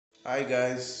Hi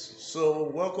guys, so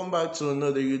welcome back to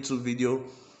another YouTube video.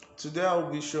 Today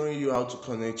I'll be showing you how to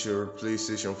connect your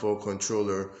PlayStation 4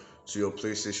 controller to your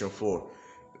PlayStation 4.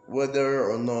 Whether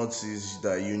or not is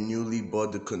that you newly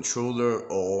bought the controller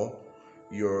or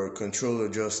your controller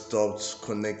just stopped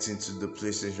connecting to the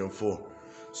PlayStation 4.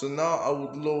 So now I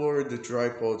would lower the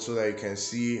tripod so that you can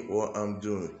see what I'm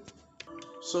doing.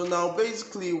 So now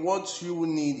basically what you will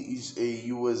need is a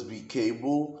USB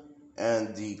cable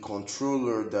and the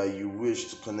controller that you wish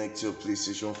to connect to your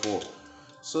PlayStation 4.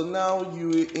 So now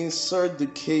you insert the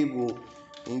cable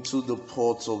into the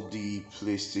port of the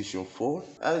PlayStation 4.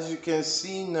 As you can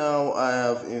see now, I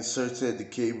have inserted the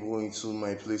cable into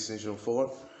my PlayStation 4.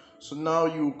 So now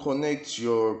you connect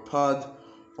your pad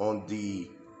on the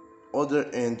other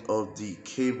end of the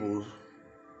cable.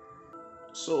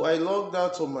 So I logged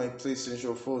out of my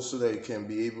PlayStation 4 so that you can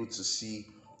be able to see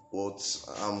what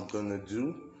I'm gonna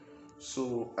do.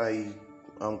 So I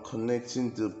am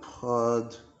connecting the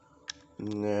pad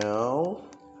now.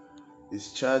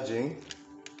 It's charging.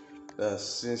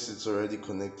 Since it's already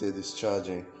connected, it's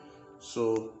charging.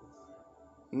 So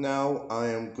now I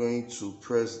am going to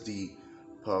press the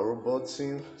power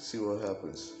button, see what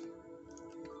happens.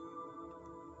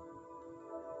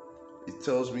 It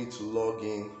tells me to log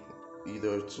in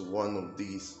either to one of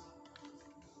these.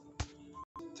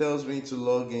 Tells me to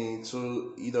log in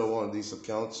to either one of these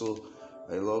accounts, so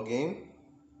I log in.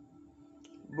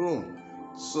 Boom.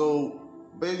 So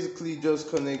basically just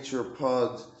connect your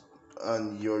pad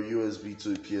and your USB to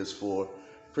the PS4.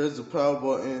 Press the power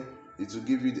button. It will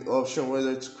give you the option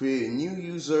whether to create a new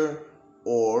user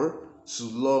or to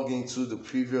log into the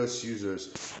previous users.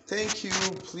 Thank you.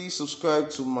 Please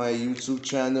subscribe to my YouTube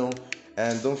channel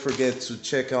and don't forget to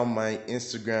check out my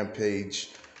Instagram page.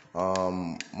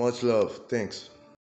 Much love. Thanks.